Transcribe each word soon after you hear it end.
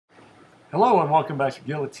Hello and welcome back to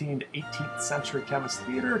Guillotined 18th Century Chemist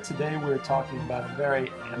Theater. Today we're talking about a very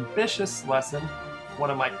ambitious lesson, one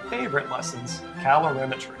of my favorite lessons,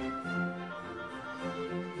 calorimetry.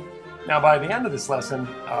 Now by the end of this lesson,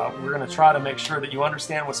 we're going to try to make sure that you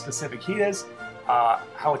understand what specific heat is,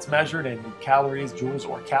 how it's measured in calories, joules,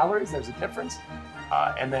 or calories, there's a difference,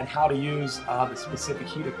 and then how to use the specific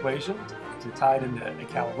heat equation to tie it into a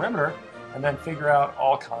calorimeter, and then figure out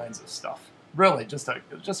all kinds of stuff. Really, just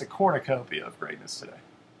a cornucopia of greatness today.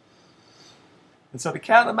 And so the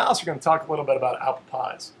cat and the mouse are going to talk a little bit about apple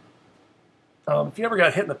pies. If you ever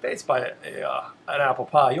got hit in the face by an apple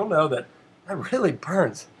pie, you'll know that really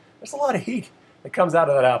burns. There's a lot of heat that comes out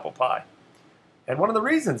of that apple pie. And one of the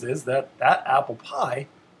reasons is that apple pie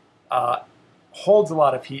holds a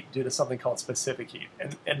lot of heat due to something called specific heat.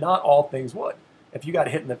 And not all things would. If you got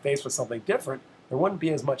hit in the face with something different, there wouldn't be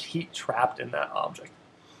as much heat trapped in that object.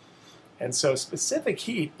 And so specific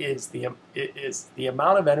heat is the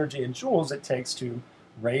amount of energy in joules it takes to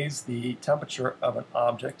raise the temperature of an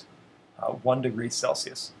object 1 degree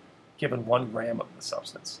Celsius, given 1 gram of the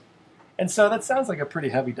substance. And so that sounds like a pretty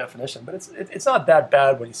heavy definition, but it's not that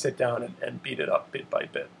bad when you sit down and beat it up bit by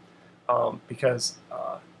bit, because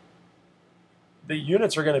the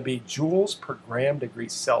units are going to be joules per gram degree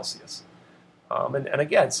Celsius. And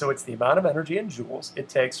again, so it's the amount of energy in joules it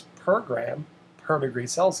takes per gram per degree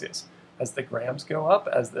Celsius. As the grams go up,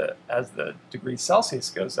 as the degree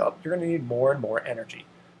Celsius goes up, you're going to need more and more energy.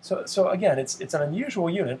 So again, it's an unusual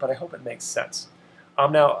unit, but I hope it makes sense.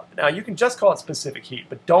 Now you can just call it specific heat,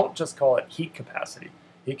 but don't just call it heat capacity.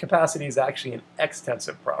 Heat capacity is actually an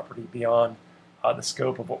extensive property beyond the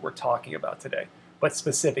scope of what we're talking about today. But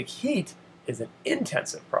specific heat is an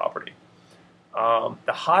intensive property.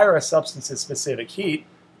 The higher a substance's specific heat,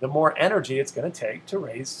 the more energy it's going to take to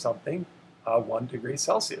raise something 1 degree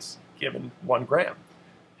Celsius, given 1 gram.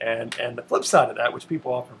 And the flip side of that, which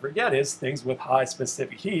people often forget, is things with high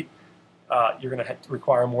specific heat, you're going to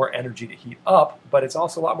require more energy to heat up, but it's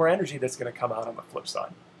also a lot more energy that's going to come out on the flip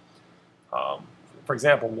side. For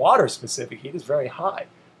example, water specific heat is very high.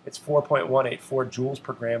 It's 4.184 joules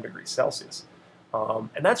per gram degree Celsius.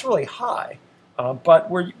 And that's really high,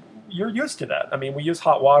 but you're used to that. I mean, we use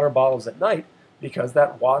hot water bottles at night because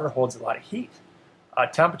that water holds a lot of heat.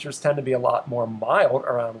 Temperatures tend to be a lot more mild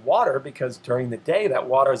around water because during the day that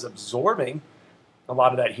water is absorbing a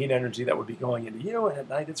lot of that heat energy that would be going into you, and at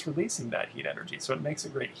night it's releasing that heat energy. So it makes a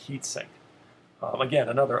great heat sink. Again,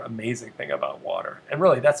 another amazing thing about water. And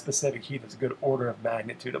really, that specific heat is a good order of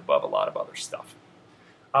magnitude above a lot of other stuff.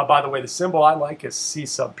 By the way, the symbol I like is C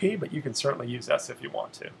sub P, but you can certainly use S if you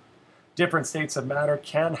want to. Different states of matter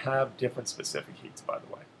can have different specific heats, by the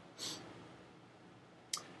way.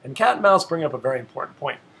 And cat and mouse bring up a very important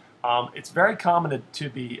point. It's very common to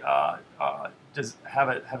be have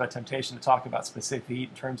a temptation to talk about specific heat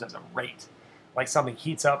in terms as a rate, like something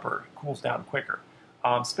heats up or cools down quicker.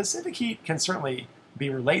 Specific heat can certainly be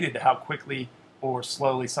related to how quickly or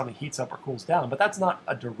slowly something heats up or cools down, but that's not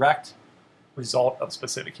a direct result of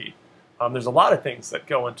specific heat. There's a lot of things that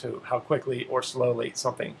go into how quickly or slowly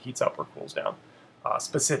something heats up or cools down,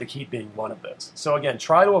 specific heat being one of those. So again,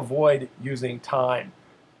 try to avoid using time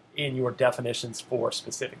in your definitions for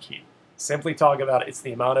specific heat. Simply talk about it's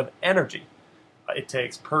the amount of energy it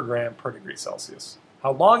takes per gram per degree Celsius.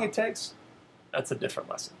 How long it takes, that's a different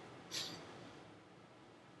lesson.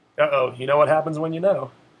 Uh-oh, you know what happens when you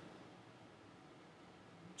know.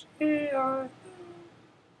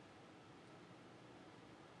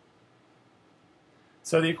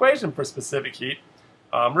 So the equation for specific heat,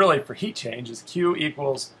 really for heat change, is Q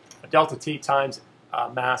equals delta T times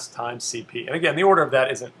mass times Cp. And again, the order of that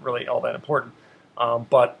isn't really all that important,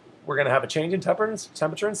 but we're going to have a change in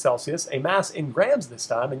temperature in Celsius, a mass in grams this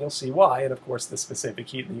time, and you'll see why, and of course the specific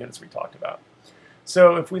heat in the units we talked about.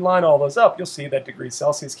 So if we line all those up, you'll see that degrees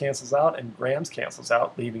Celsius cancels out and grams cancels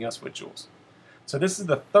out, leaving us with joules. So this is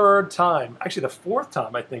the third time, actually the fourth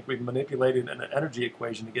time I think we've manipulated an energy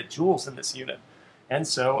equation to get joules in this unit. And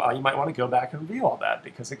so you might want to go back and review all that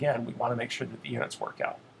because again, we want to make sure that the units work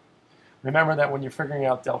out. Remember that when you're figuring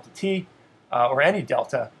out delta T, or any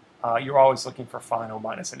delta, you're always looking for final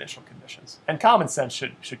minus initial conditions. And common sense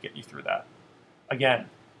should get you through that. Again,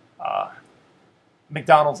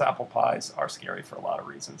 McDonald's apple pies are scary for a lot of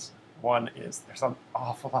reasons. One is there's an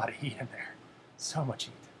awful lot of heat in there. So much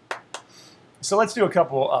heat. So let's do a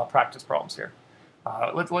couple practice problems here.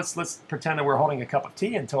 Let's pretend that we're holding a cup of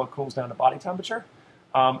tea until it cools down to body temperature.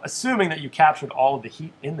 Assuming that you captured all of the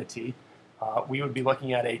heat in the tea, we would be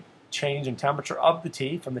looking at a change in temperature of the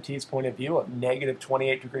tea from the tea's point of view of negative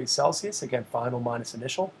 28 degrees Celsius, again final minus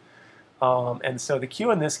initial. And so the Q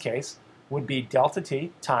in this case would be delta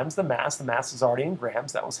T times the mass. The mass is already in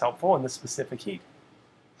grams. That was helpful in the specific heat.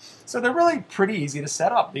 So they're really pretty easy to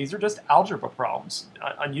set up. These are just algebra problems,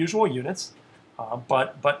 unusual units,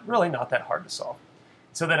 but really not that hard to solve.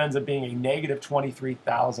 So that ends up being a negative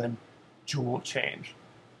 23,000 joule change.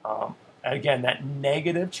 Again, that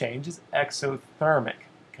negative change is exothermic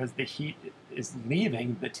because the heat is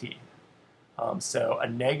leaving the T. So a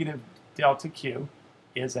negative delta Q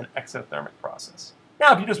is an exothermic process.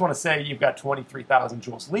 Now, if you just want to say you've got 23,000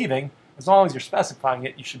 joules leaving, as long as you're specifying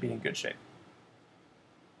it, you should be in good shape.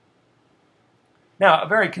 Now, a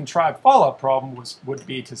very contrived follow-up problem would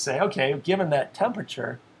be to say, okay, given that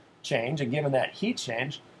temperature change and given that heat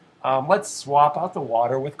change, let's swap out the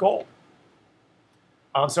water with gold.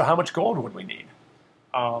 So how much gold would we need?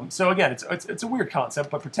 So again, it's a weird concept,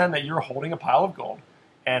 but pretend that you're holding a pile of gold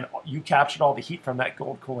and you captured all the heat from that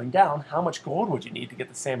gold cooling down. How much gold would you need to get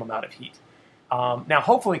the same amount of heat? Now,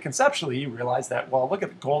 hopefully, conceptually, you realize that, well, look at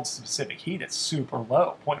the gold's specific heat. It's super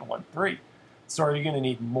low, 0.13. So are you going to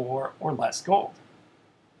need more or less gold?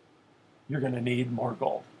 You're going to need more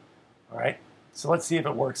gold. All right? So let's see if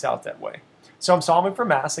it works out that way. So I'm solving for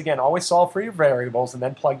mass. Again, always solve for your variables and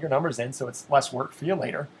then plug your numbers in so it's less work for you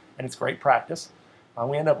later, and it's great practice.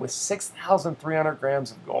 We end up with 6,300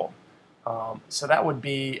 grams of gold. So that would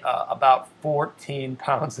be about 14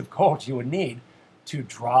 pounds of gold you would need to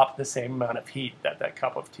drop the same amount of heat that that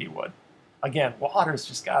cup of tea would. Again, water's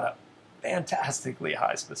just got a fantastically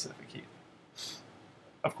high specific heat.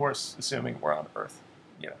 Of course, assuming we're on Earth,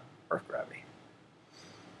 Earth gravity.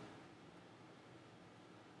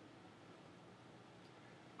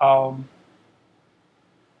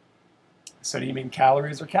 So do you mean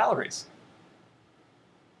calories or calories?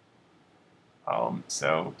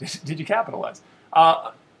 So did you capitalize?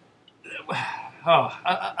 I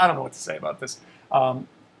don't know what to say about this.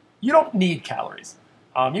 You don't need calories.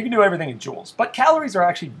 You can do everything in joules, but calories are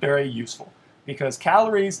actually very useful because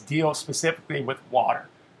calories deal specifically with water.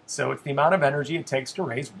 So it's the amount of energy it takes to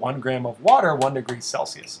raise 1 gram of water 1 degree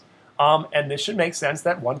Celsius. And this should make sense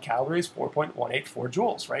that 1 calorie is 4.184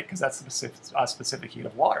 joules, right? Because that's the specific heat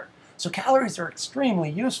of water. So calories are extremely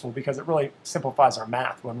useful because it really simplifies our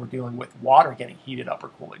math when we're dealing with water getting heated up or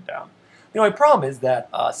cooling down. The only problem is that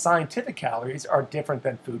scientific calories are different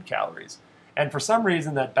than food calories. And for some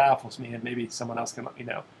reason that baffles me, and maybe someone else can let me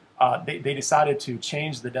know, they decided to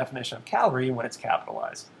change the definition of calorie when it's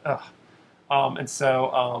capitalized. And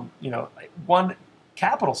so, 1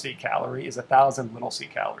 capital C calorie is 1,000 little c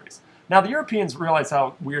calories. Now, the Europeans realized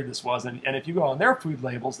how weird this was, and if you go on their food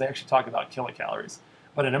labels, they actually talk about kilocalories.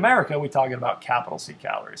 But in America, we're talking about capital C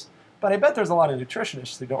calories. But I bet there's a lot of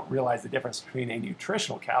nutritionists who don't realize the difference between a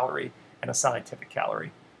nutritional calorie and a scientific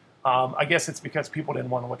calorie. I guess it's because people didn't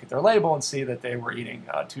want to look at their label and see that they were eating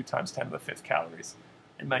 2 times 10 to the 5th calories.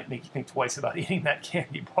 It might make you think twice about eating that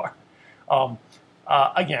candy bar.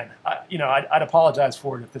 Again, I'd apologize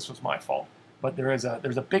for it if this was my fault. But there's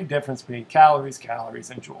a big difference between calories,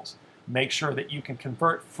 and joules. Make sure that you can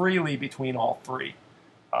convert freely between all three.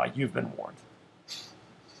 You've been warned.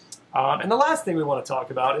 And the last thing we want to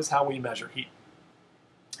talk about is how we measure heat.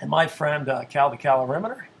 And my friend Cal the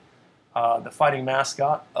Calorimeter, the fighting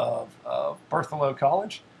mascot of Berthelot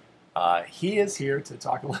College, he is here to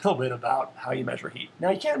talk a little bit about how you measure heat.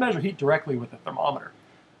 Now, you can't measure heat directly with a thermometer,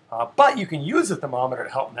 but you can use a thermometer to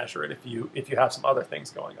help measure it if you have some other things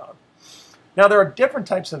going on. Now, there are different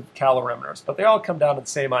types of calorimeters, but they all come down to the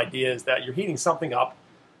same idea, is that you're heating something up,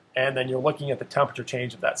 and then you're looking at the temperature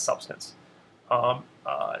change of that substance.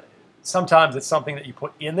 Sometimes it's something that you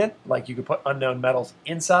put in it, like you could put unknown metals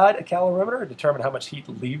inside a calorimeter and determine how much heat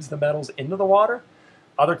leaves the metals into the water.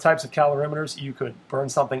 Other types of calorimeters, you could burn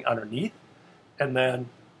something underneath and then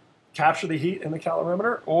capture the heat in the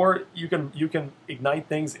calorimeter, or you can ignite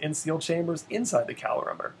things in sealed chambers inside the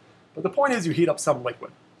calorimeter. But the point is you heat up some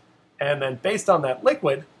liquid. And then based on that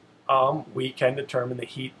liquid, we can determine the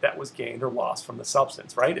heat that was gained or lost from the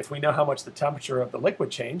substance, right? If we know how much the temperature of the liquid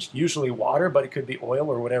changed, usually water, but it could be oil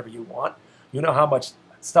or whatever you want, you know how much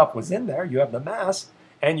stuff was in there, you have the mass,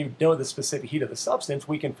 and you know the specific heat of the substance,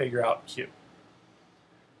 we can figure out Q.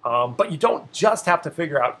 But you don't just have to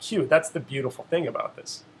figure out Q. That's the beautiful thing about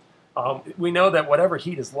this. We know that whatever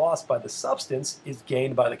heat is lost by the substance is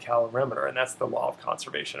gained by the calorimeter, and that's the law of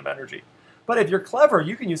conservation of energy. But if you're clever,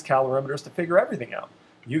 you can use calorimeters to figure everything out.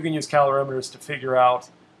 You can use calorimeters to figure out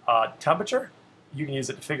temperature. You can use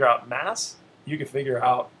it to figure out mass. You can figure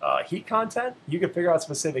out heat content. You can figure out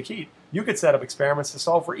specific heat. You could set up experiments to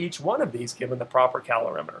solve for each one of these given the proper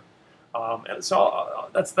calorimeter. And so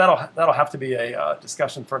that'll have to be a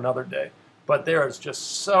discussion for another day. But there is just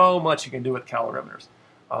so much you can do with calorimeters.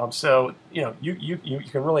 So you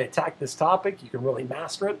can really attack this topic. You can really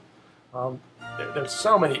master it. There's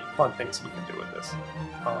so many fun things we can do with this.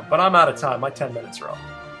 But I'm out of time. My 10 minutes are up.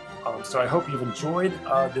 So I hope you've enjoyed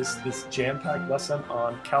this jam-packed lesson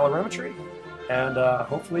on calorimetry, and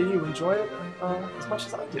hopefully you enjoy it as much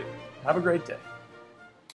as I do. Have a great day.